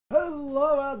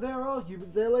Hello out there, all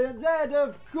humans, aliens, and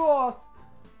of course,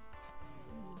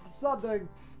 something.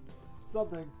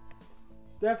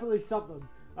 Definitely something.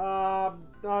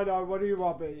 No, what do you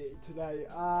want me today?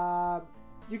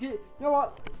 You know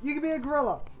what? You can be a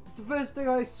gorilla. It's the first thing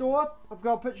I saw. I've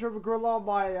got a picture of a gorilla on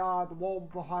my, the wall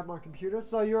behind my computer.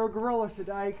 So you're a gorilla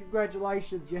today.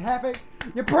 Congratulations. You happy?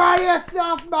 You're proud of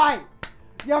yourself, mate!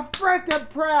 You're freaking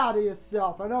proud of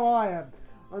yourself. I know I am.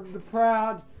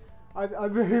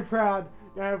 I'm very proud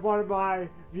to have one of my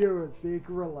viewers be a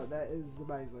gorilla. That is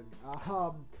amazing.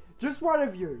 Just one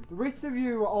of you. The rest of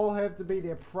you all have to be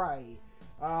their prey.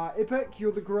 Epic,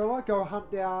 you're the gorilla. Go hunt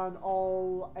down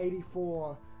all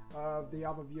 84 of the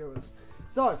other viewers.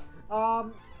 So,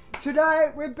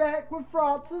 today we're back with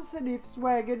Francis and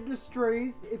F-Swag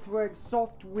Industries, F-Swag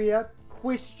Software,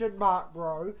 question mark,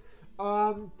 bro.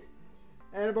 And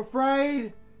I'm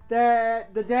afraid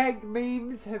that the dank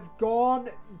memes have gone.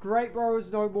 Great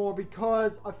Bros no more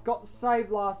because I forgot to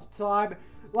save last time.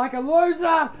 Like a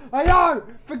loser! I know!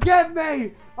 Forgive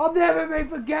me! I'll never be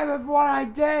forgiven for what I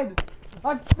did!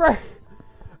 I'm free!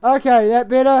 Okay, that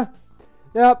better?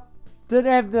 Yep. Didn't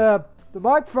have the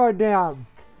microphone down.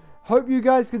 Hope you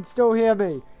guys can still hear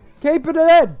me. Keeping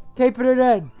it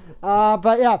in!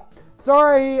 But yeah.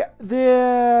 Sorry,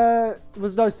 there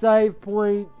was no save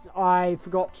point. I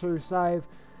forgot to save.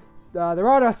 There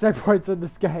are no save points in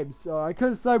this game, so I could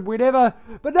have saved whenever.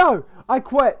 But no, I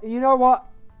quit. You know what?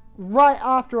 Right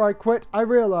after I quit, I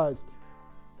realized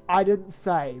I didn't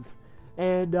save.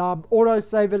 And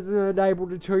autosave isn't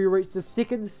enabled until you reach the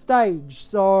second stage.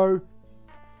 So,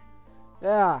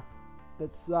 yeah,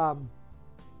 that's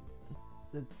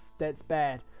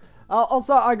bad.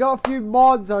 Also, I got a few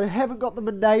mods. I haven't got them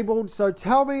enabled, so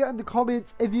tell me in the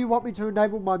comments if you want me to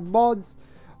enable my mods.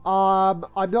 I'm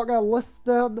not going to list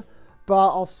them, but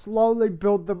I'll slowly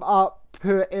build them up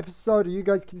per episode, and you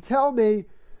guys can tell me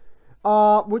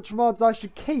which mods I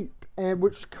should keep and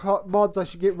which mods I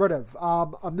should get rid of.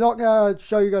 I'm not going to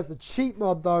show you guys the cheat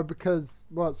mod, though, because,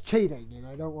 well, it's cheating, and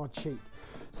I don't want to cheat.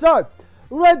 So,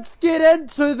 let's get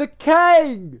into the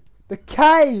cane! The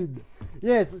cane!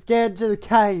 Yes, let's get into the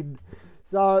cane.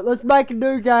 So, let's make a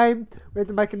new game. We have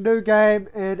to make a new game,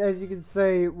 and as you can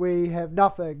see, we have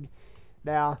nothing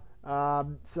now.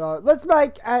 So, let's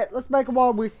make a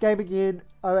Wild West game again.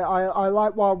 I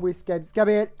like Wild West games. It's going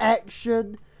to be an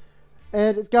action,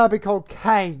 and it's going to be called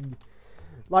Cane.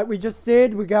 Like we just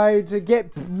said, we're going to get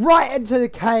right into the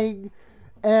cane.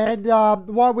 And the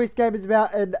Wild West game is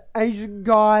about an Asian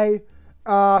guy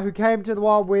who came to the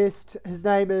Wild West. His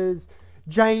name is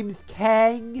James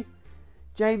Kang.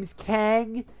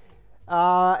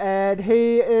 And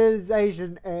he is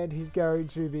Asian, and he's going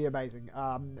to be amazing.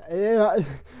 I'm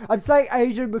saying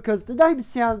Asian because the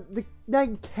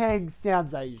name Kang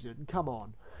sounds Asian. Come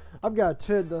on, I'm going to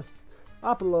turn this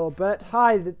up a little bit.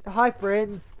 Hi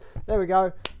friends. There we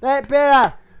go. That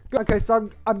better. Okay, so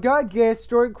I'm going to guess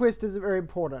story quest isn't very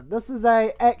important. This is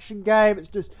a action game. It's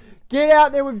just get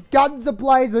out there with guns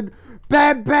ablazing,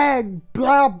 bang bang,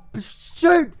 blah,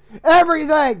 shoot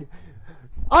everything.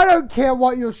 I don't care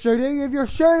what you're shooting. If you're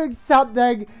shooting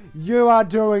something, you are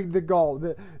doing the goal.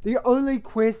 The only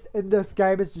quest in this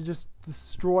game is to just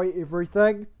destroy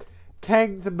everything.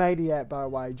 Kang's a maniac, by the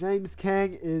way. James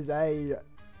Kang is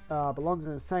belongs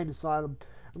in an insane asylum.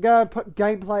 I'm going to put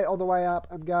gameplay all the way up.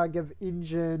 I'm going to give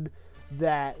engine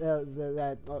that.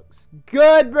 That looks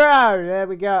good, bro. There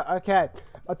we go. Okay.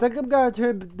 I think I'm going to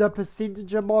turn the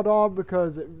percentage mod on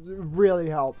because it really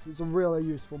helps. It's a really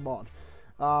useful mod.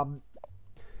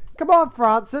 Come on,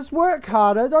 Francis. Work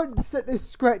harder. Don't sit there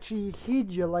scratching your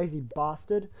head, you lazy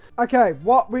bastard. Okay,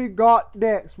 what we got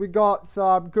next? We got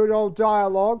some good old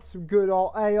dialogue, some good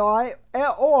old AI,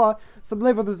 or some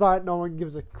level design no one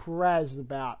gives a craz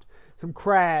about. Some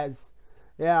craz.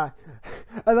 Yeah.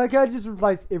 And like I just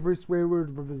replace every swear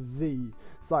word with a Z.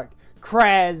 It's like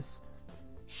craz,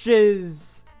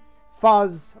 shiz,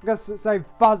 fuzz. I'm going to say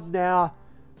fuzz now.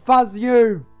 Fuzz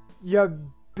you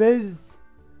biz.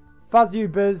 Fuzz you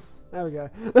biz. There we go.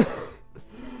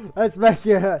 Let's make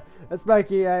a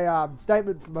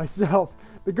statement for myself.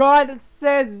 The guy that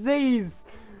says Z's.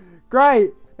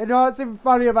 Great. And you know what's even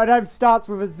funnier? My name starts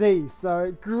with a Z.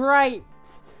 So great.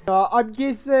 I'm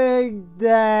guessing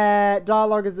that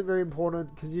dialogue isn't very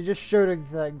important because you're just shooting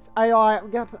things. AI, I'm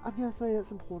gonna say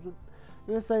that's important.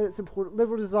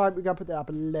 Level design, we're gonna put that up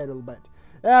a little bit.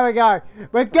 There we go.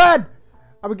 We're good.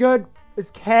 Are we good? Is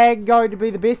Kang going to be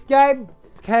the best game?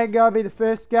 Is Kang going to be the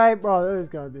first game? Well, it is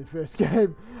going to be the first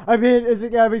game. I mean, is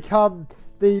it going to become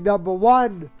the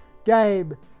 #1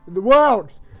 game in the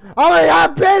world? Are we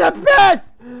going to be the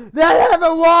best that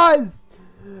ever was?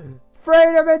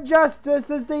 Freedom and justice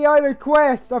is the only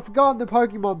quest. I've forgotten the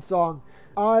Pokemon song.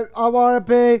 I want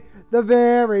to be the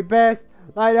very best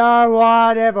like no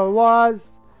one ever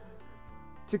was.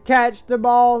 To catch them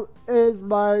all is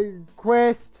my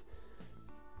quest.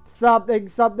 Something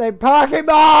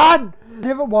Pokemon!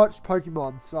 Never watched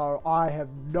Pokemon, so I have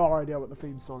no idea what the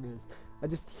theme song is. I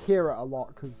just hear it a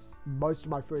lot because most of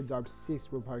my friends are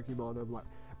obsessed with Pokemon. I'm like,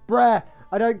 bruh,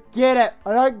 I don't get it.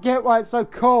 I don't get why it's so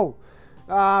cool.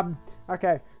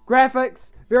 Okay,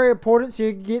 graphics, very important, so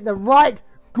you can get the right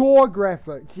gore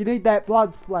graphics. You need that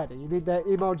blood splatter. You need that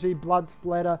MLG blood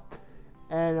splatter.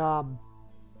 And,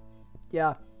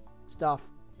 yeah, stuff.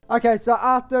 Okay, so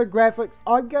after graphics,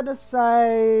 I'm gonna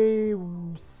say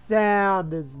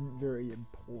sound isn't very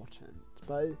important,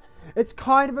 but it's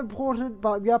kind of important,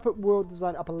 but I'm gonna put world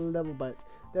design up a little bit.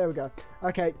 There we go.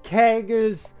 Okay,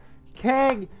 Genghis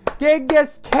Kang!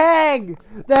 That's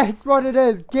what it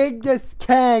is, Genghis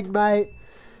Kang, mate.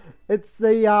 It's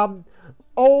the,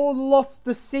 old lost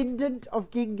descendant of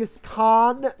Genghis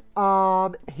Khan.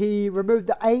 He removed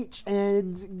the H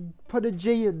and put a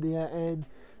G in there, and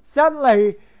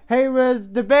suddenly he was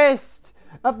the best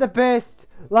of the best,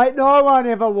 like no one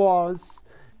ever was.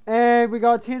 And we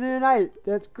got 10 and 8.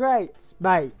 That's great,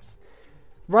 mate.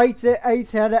 Rate it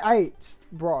 8 out of 8,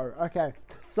 bro. Okay,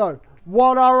 so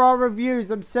what are our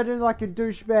reviews? I'm sitting like a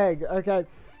douchebag. Okay,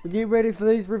 we're getting ready for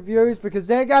these reviews because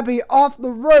they're going to be off the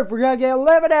roof. We're going to get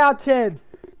 11 out of 10.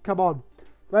 Come on.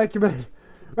 Recommend.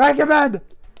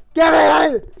 Give me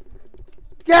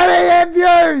them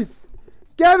views.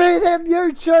 Give me them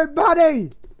YouTube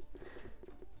money.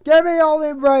 Give me all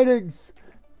them ratings.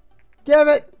 Give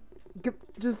it.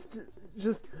 Just.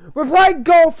 We're playing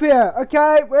golf here,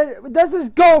 okay? This is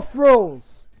golf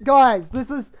rules, guys. This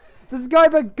is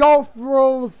going to be golf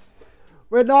rules.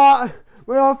 We're not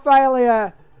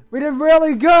failure. We did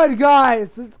really good,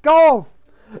 guys. It's golf.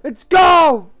 It's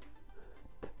golf.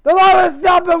 The lowest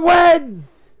number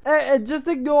wins. And just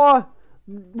ignore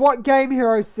what Game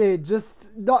Hero said. Just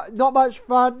not much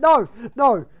fun. No.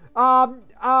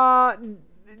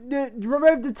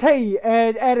 Remove the T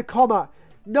and add a comma.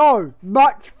 No,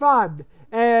 much fun.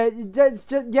 And it's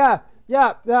just yeah.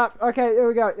 Okay, here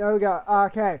we go.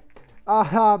 Okay.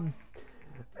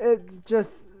 It's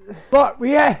just look.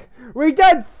 We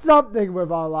did something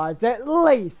with our lives. At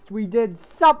least we did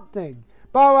something.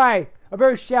 By the way, I'm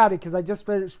very shouty because I just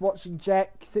finished watching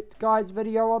Jacksepticeye's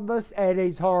video on this, and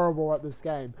he's horrible at this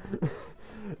game.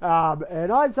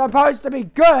 And I'm supposed to be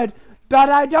good, but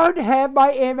I don't have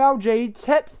my MLG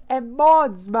tips and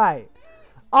mods, mate.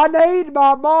 I need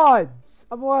my mods.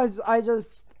 Otherwise, I'm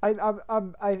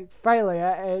a failure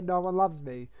and no one loves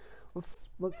me.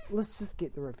 Let's just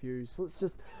get the reviews.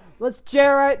 Let's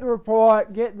generate the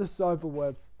report. Get this over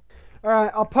with. All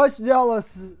right, I'll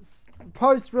post-release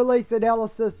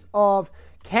analysis of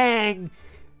Kang.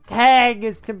 Kang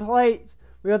is complete.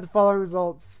 We got the following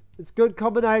results. It's good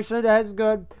combination. That's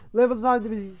good. Level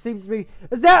 9 seems to be.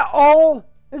 Is that all?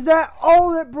 Is that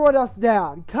all that brought us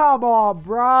down? Come on,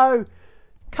 bro.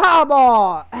 Come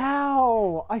on!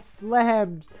 Ow! I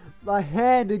slammed my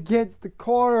hand against the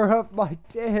corner of my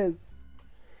desk.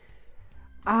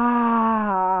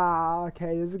 Ah!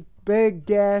 Okay, there's a big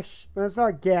gash. Well, it's not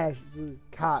a gash, it's a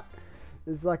cut.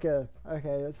 It's like a... Okay,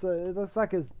 it looks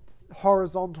like a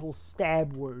horizontal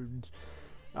stab wound.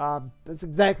 That's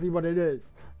exactly what it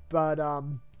is. But,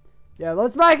 yeah,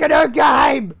 let's make a new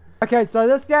game! Okay, so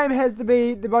this game has to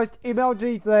be the most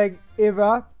MLG thing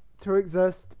ever to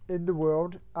exist in the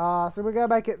world. So we're going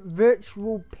to make it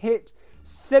Virtual Pet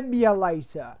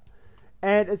Simulator.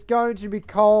 And it's going to be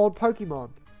called Pokemon.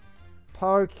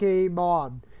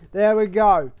 There we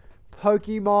go.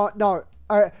 Pokemon. No.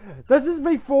 This is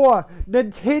before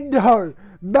Nintendo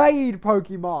made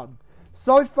Pokemon.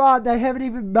 So far, they haven't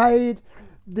even made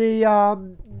the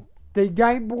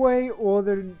Game Boy or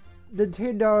the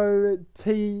Nintendo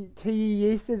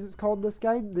TES as it's called in this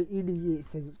game. The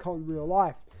NES as it's called in real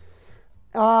life.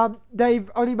 They've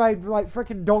only made like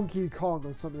freaking Donkey Kong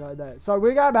or something like that. So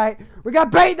we're gonna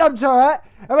beat them to it,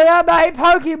 and we're gonna make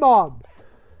Pokemon,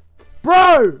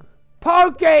 bro.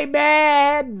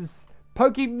 Pokemans.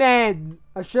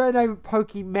 I should have named it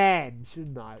Pokemon,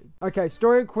 shouldn't I? Okay,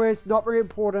 story and quest, not very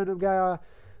important. I'm gonna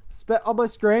spit on my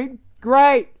screen.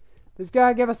 Great. It's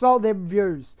gonna give us all them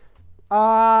views.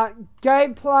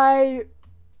 Gameplay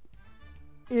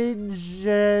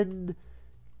engine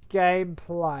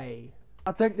gameplay.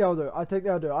 I think they'll do. I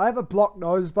have a blocked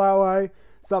nose, by the way,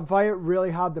 so I'm finding it really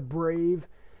hard to breathe.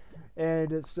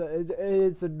 and it's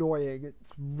annoying.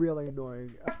 It's really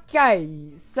annoying.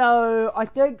 Okay, so I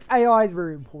think AI is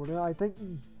very important. I think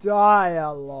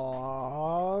dialogues.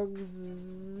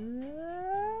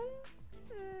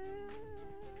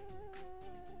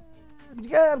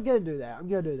 Yeah, I'm gonna do that.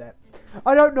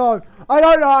 I don't know. I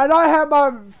don't have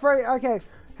my free. Okay,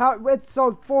 it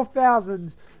sold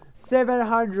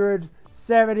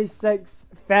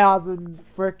 4,776,000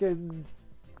 freaking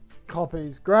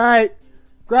copies. Great,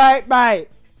 mate.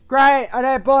 Great. I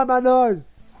don't blow my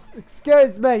nose.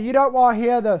 Excuse me. You don't want to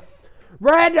hear this.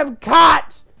 Random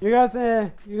cut. You guys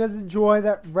enjoy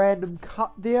that random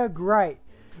cut there? Great.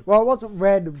 Well, it wasn't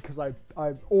random because I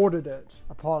ordered it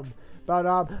upon. But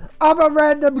other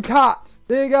random cut.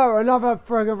 There you go, another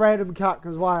friggin' random cut.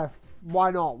 Because why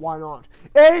not?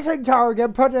 Editing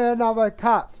target, put in another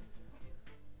cut.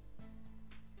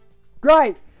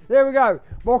 Great. There we go.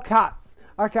 More cuts.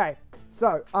 Okay.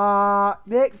 So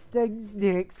next things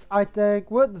next. I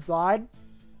think word design,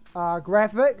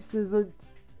 graphics isn't,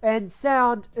 and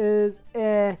sound is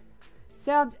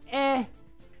sounds I'm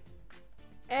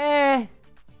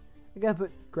gonna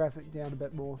put graphic down a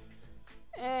bit more.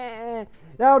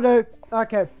 That'll do.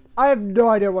 Okay, I have no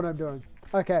idea what I'm doing.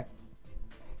 Okay,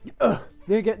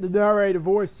 you get the narrator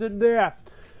voice in there.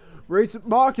 Recent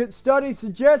market studies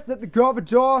suggest that the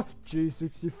Commodore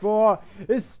G64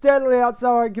 is steadily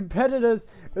outselling competitors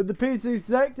in the PC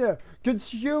sector.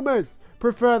 Consumers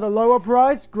prefer the lower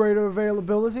price, greater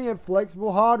availability, and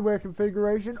flexible hardware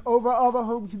configuration over other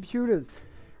home computers.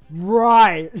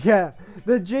 Right, yeah.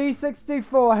 The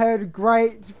G64 had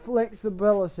great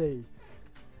flexibility.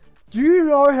 Do you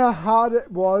know how hard it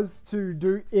was to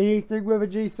do anything with a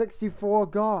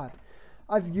G64? God,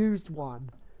 I've used one.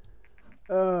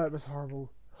 It was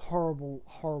horrible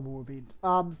event.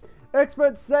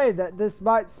 Experts say that this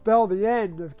might spell the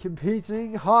end of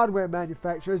competing hardware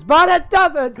manufacturers, but it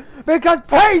doesn't, because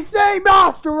PC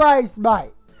Master Race,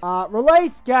 mate.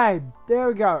 Release game. There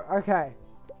we go. Okay.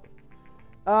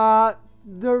 The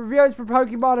reviews for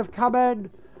Pokemon have come in.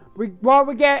 We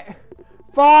get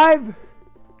 5,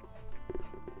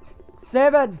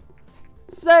 7,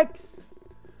 6,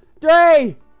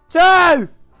 3, 2,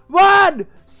 1.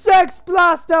 6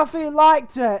 plus Duffy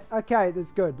liked it. Okay,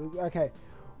 that's good. Okay,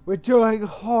 we're doing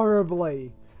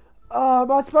horribly.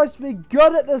 Am I supposed to be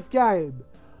good at this game?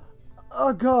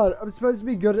 Oh god, I'm supposed to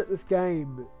be good at this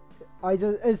game.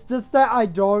 It's just that I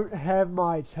don't have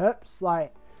my tips.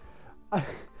 Like,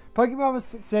 Pokemon was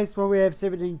successful. We have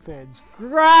 17 fans.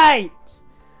 Great,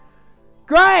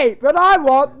 but I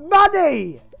want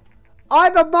money.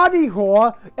 I'm a money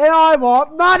whore, and I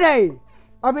want money.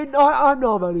 I mean, I'm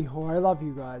not a money whore. I love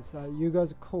you guys. You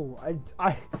guys are cool.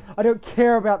 I don't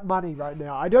care about money right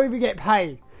now. I don't even get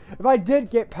paid. If I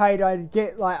did get paid, I'd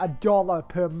get like $1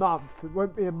 per month. It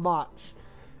won't be much.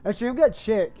 Actually, I'm gonna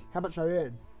check how much I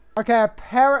earn. Okay,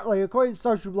 apparently, according to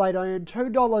Social Blade, I earn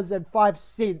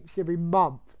 $2.05 every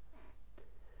month.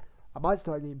 I might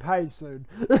start getting paid soon.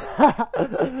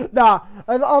 Nah,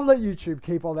 I'll let YouTube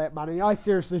keep all that money. I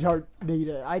seriously don't need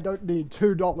it. I don't need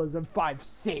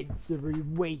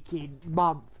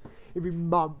 $2.05 every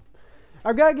month.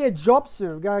 I'm gonna get a job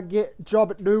soon. I'm gonna get a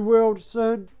job at New World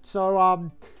soon.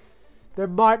 So there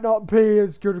might not be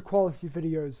as good a quality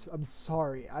videos. I'm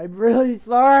sorry. I'm really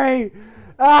sorry.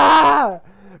 But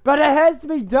it has to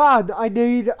be done. I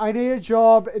need a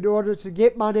job in order to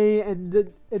get money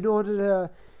and in order to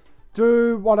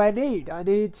do what I need.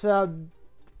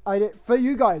 For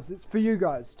you guys. It's for you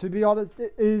guys. To be honest,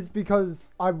 it is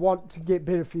because I want to get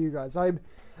better for you guys. I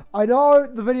know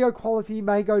the video quality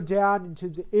may go down in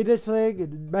terms of editing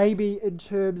and maybe in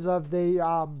terms of the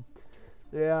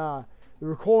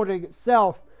recording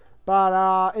itself,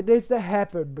 but it needs to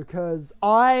happen because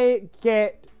I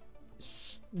get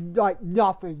like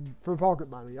nothing from pocket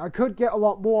money. I could get a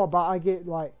lot more, but I get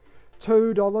like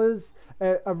 $2.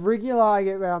 A regular, I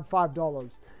get around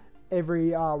 $5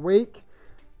 every week,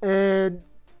 and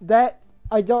that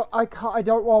I don't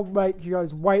want to make you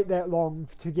guys wait that long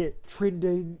to get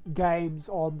trending games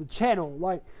on the channel.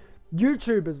 Like,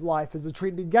 YouTuber's Life is a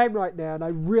trending game right now, and I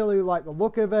really like the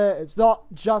look of it. It's not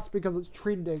just because it's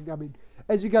trending. I mean,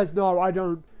 as you guys know, I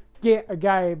don't get a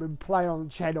game and play it on the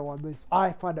channel unless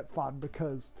I find it fun,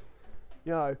 because,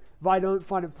 you know, if I don't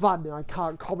find it fun, then I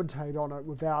can't commentate on it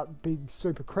without being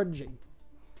super cringy.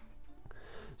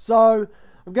 So,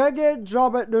 I'm going to get a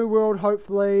job at New World,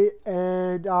 hopefully,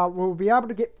 and we'll be able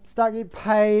to start getting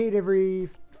paid every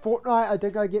fortnight. I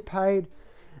think I get paid,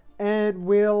 and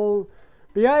we'll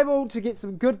be able to get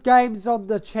some good games on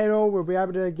the channel. We'll be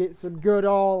able to get some good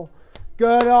old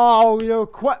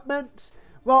equipment.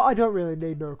 well, I don't really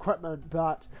need new equipment,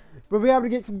 but we'll be able to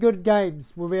get some good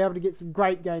games. We'll be able to get some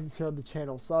great games here on the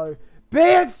channel. So be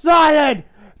excited!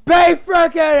 Be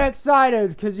freaking excited!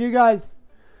 Because you guys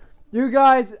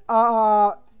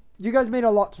mean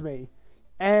a lot to me.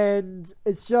 And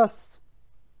it's just,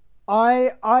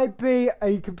 I'd be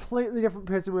a completely different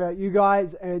person without you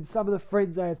guys, and some of the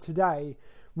friends I have today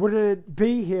wouldn't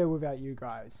be here without you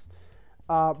guys.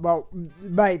 Well,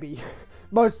 maybe.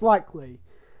 Most likely.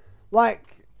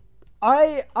 Like,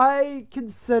 I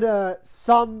consider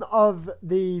some of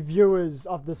the viewers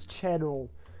of this channel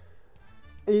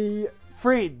a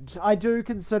friend. I do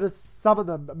consider some of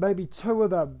them, maybe two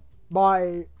of them,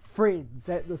 my friends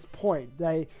at this point.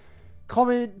 They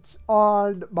comment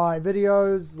on my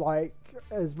videos, like,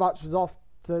 as much as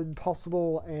often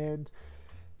possible, and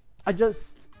I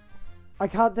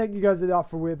can't thank you guys enough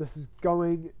for where this is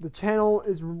going. The channel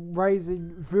is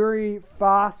raising very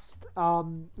fast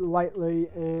lately,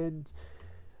 and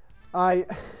I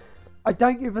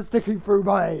thank you for sticking through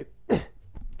my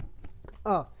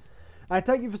I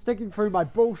thank you for sticking through my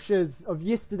bullshits of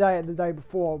yesterday and the day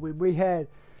before, when we had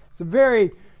some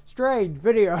very strange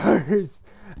videos.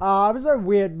 I was in a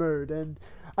weird mood, and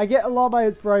I get a lot of my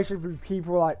inspiration from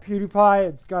people like PewDiePie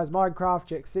and Sky's Minecraft,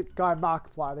 Jacksepticeye, and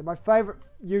Markiplier. They're my favourite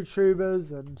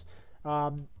YouTubers, and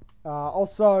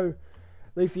also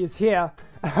Leafy is here,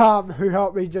 who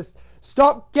helped me just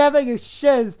stop giving a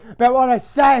shiz about what I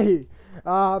say.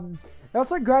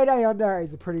 Also, Grade A Under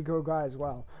is a pretty cool guy as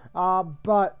well.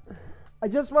 But I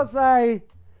just want to say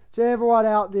to everyone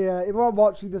out there, everyone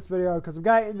watching this video, because I'm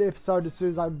going to end the episode as soon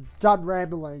as I'm done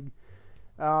rambling.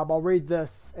 I'll read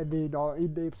this and then I'll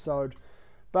end the episode.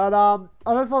 But I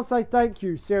just want to say thank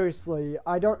you, seriously.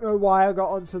 I don't know why I got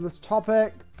onto this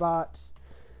topic, but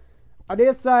I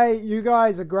dare say you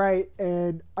guys are great,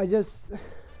 and I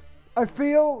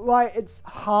feel like it's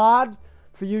hard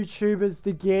for YouTubers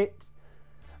to get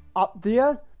up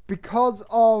there because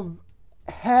of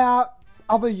how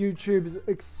other YouTubers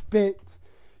expect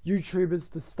YouTubers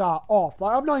to start off.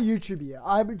 Like, I'm not a YouTuber yet.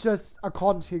 I'm just a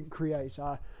content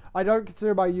creator. I don't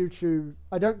consider anyone a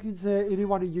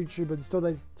YouTuber until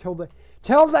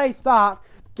they start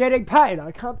getting paid.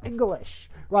 I can't English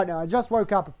right now. I just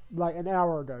woke up like an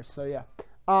hour ago, so yeah.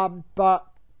 But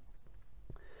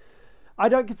I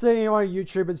don't consider anyone a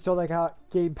YouTuber until they start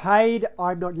getting paid.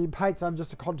 I'm not getting paid, so I'm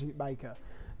just a content maker.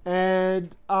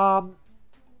 And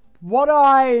what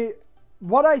I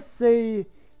see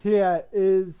here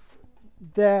is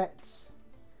that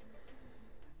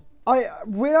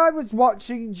when I was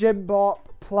watching Jimbop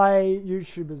play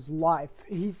YouTubers live,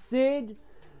 he said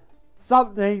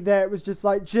something that was just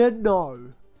like, Jin,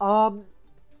 no,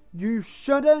 you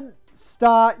shouldn't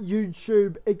start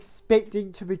YouTube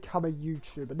expecting to become a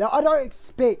YouTuber. Now, I don't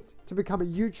expect to become a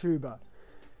YouTuber,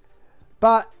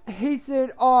 but he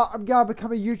said, oh, I'm going to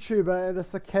become a YouTuber in a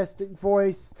sarcastic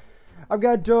voice. I'm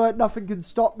going to do it. Nothing can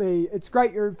stop me. It's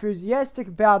great you're enthusiastic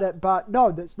about it, but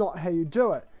no, that's not how you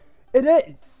do it. It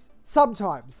is.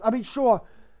 Sometimes. I mean, sure,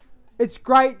 it's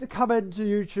great to come into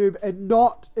YouTube and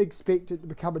not expect it to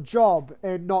become a job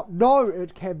and not know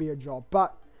it can be a job.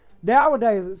 But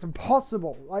nowadays, it's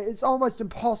impossible. Like, it's almost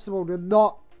impossible to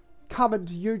not come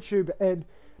into YouTube and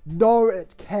know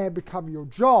it can become your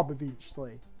job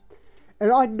eventually.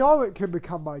 And I know it can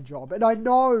become my job. And I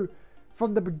know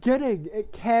from the beginning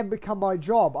it can become my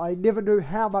job. I never knew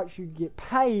how much you get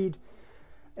paid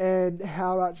and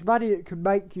how much money it could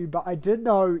make you, but I did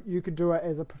know you could do it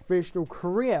as a professional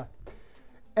career.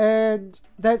 And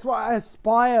that's what I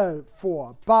aspire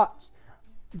for. But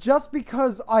just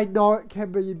because I know it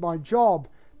can be my job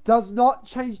does not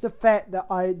change the fact that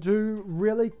I do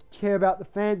really care about the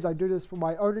fans. I do this for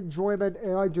my own enjoyment,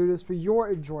 and I do this for your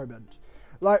enjoyment.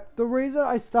 Like, the reason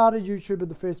I started YouTube in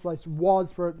the first place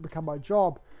was for it to become my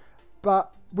job.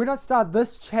 But when I start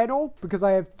this channel, because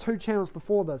I have 2 channels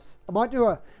before this, I might do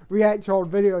a react to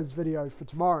old videos video for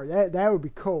tomorrow. That would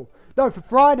be cool. No, for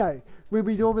Friday, when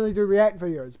we normally do react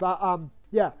videos. But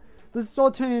yeah, this is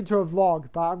all turning into a vlog.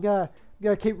 But I'm gonna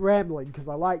keep rambling because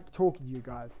I like talking to you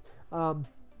guys.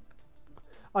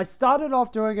 I started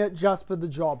off doing it just for the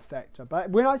job factor, but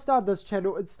when I started this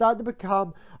channel, it started to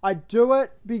become, I do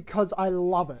it because I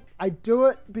love it. I do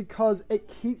it because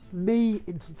it keeps me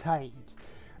entertained.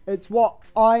 It's what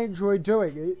I enjoy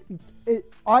doing.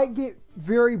 I get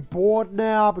very bored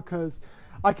now because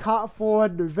I can't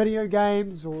afford new video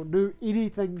games or new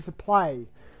anything to play.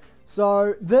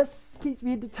 So this keeps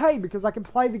me entertained because I can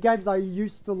play the games I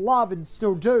used to love and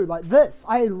still do. Like this.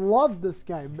 I love this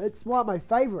game. It's one of my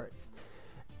favorites.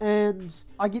 And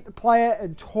I get to play it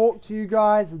and talk to you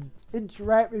guys and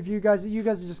interact with you guys. And you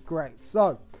guys are just great.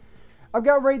 So I'm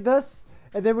going to read this.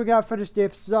 and then we're going to finish the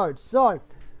episode. So,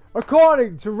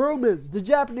 according to rumors, the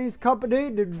Japanese company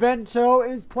Nintendo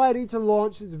is planning to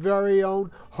launch its very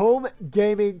own home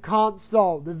gaming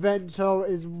console. Nintendo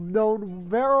is known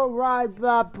very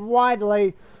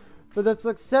widely for the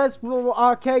successful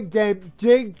arcade game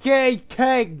Dinky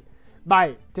King.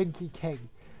 Mate, Dinky King.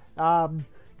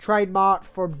 Trademark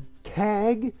from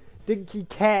Kang, Dinky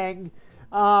Kang.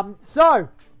 So,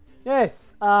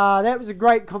 yes, that was a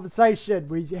great conversation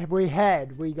we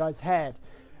guys had.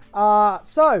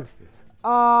 So,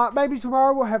 maybe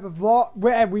tomorrow we'll have a vlog,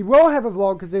 and we will have a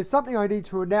vlog because there's something I need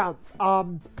to announce.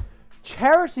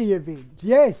 Charity event.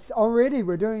 Yes, already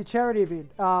we're doing a charity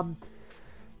event.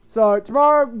 So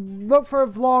tomorrow, look for a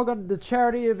vlog on the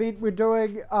charity event we're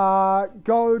doing.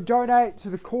 Go donate to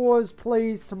the cause,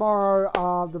 please. Tomorrow,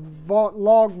 the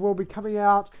vlog will be coming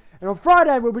out. And on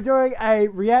Friday, we'll be doing a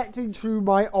reacting to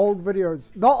my old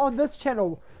videos. Not on this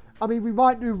channel. I mean, we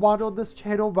might do one on this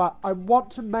channel, but I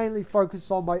want to mainly focus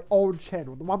on my old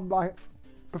channel. The one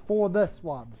before this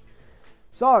one.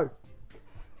 So,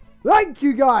 thank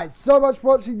you guys so much for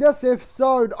watching this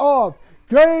episode of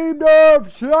Game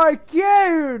of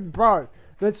Tycoon, bro.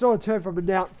 That's sort of turned from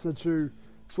announcer to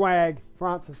swag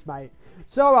Francis, mate.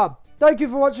 So, thank you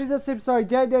for watching this episode of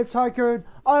Game of Tycoon.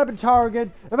 I am Tyrogan.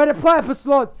 I'm going to play for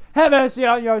slots. Have mercy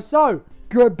on you. So,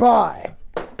 goodbye.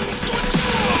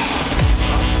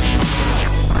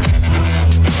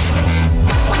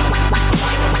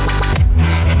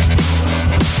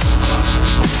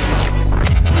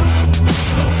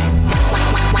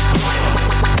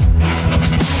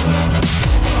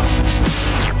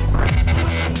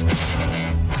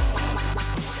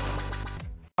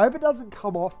 I hope it doesn't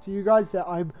come off to you guys that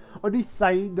I'm only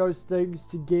saying those things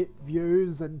to get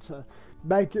views and to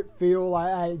make it feel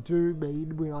like I do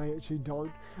mean when I actually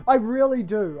don't. I really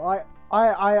do.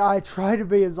 I try to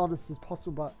be as honest as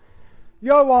possible, but you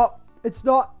know what? It's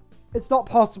not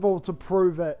possible to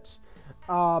prove it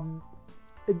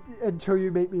until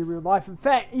you meet me in real life. In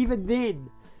fact, even then,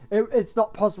 it's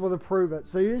not possible to prove it.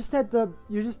 So you just have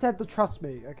to trust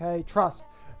me, okay? Trust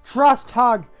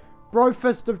hug. Bro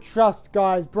fist of trust,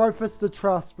 guys. Bro fist of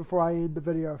trust before I end the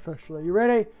video officially. You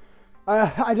ready?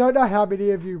 I don't know how many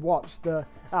of you watched the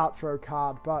outro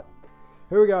card, but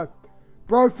here we go.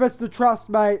 Bro fist of trust,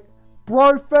 mate.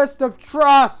 Bro fist of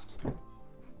trust.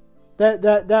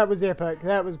 That was epic.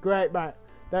 That was great, mate.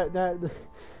 That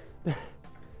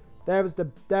was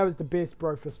the best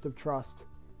bro fist of trust.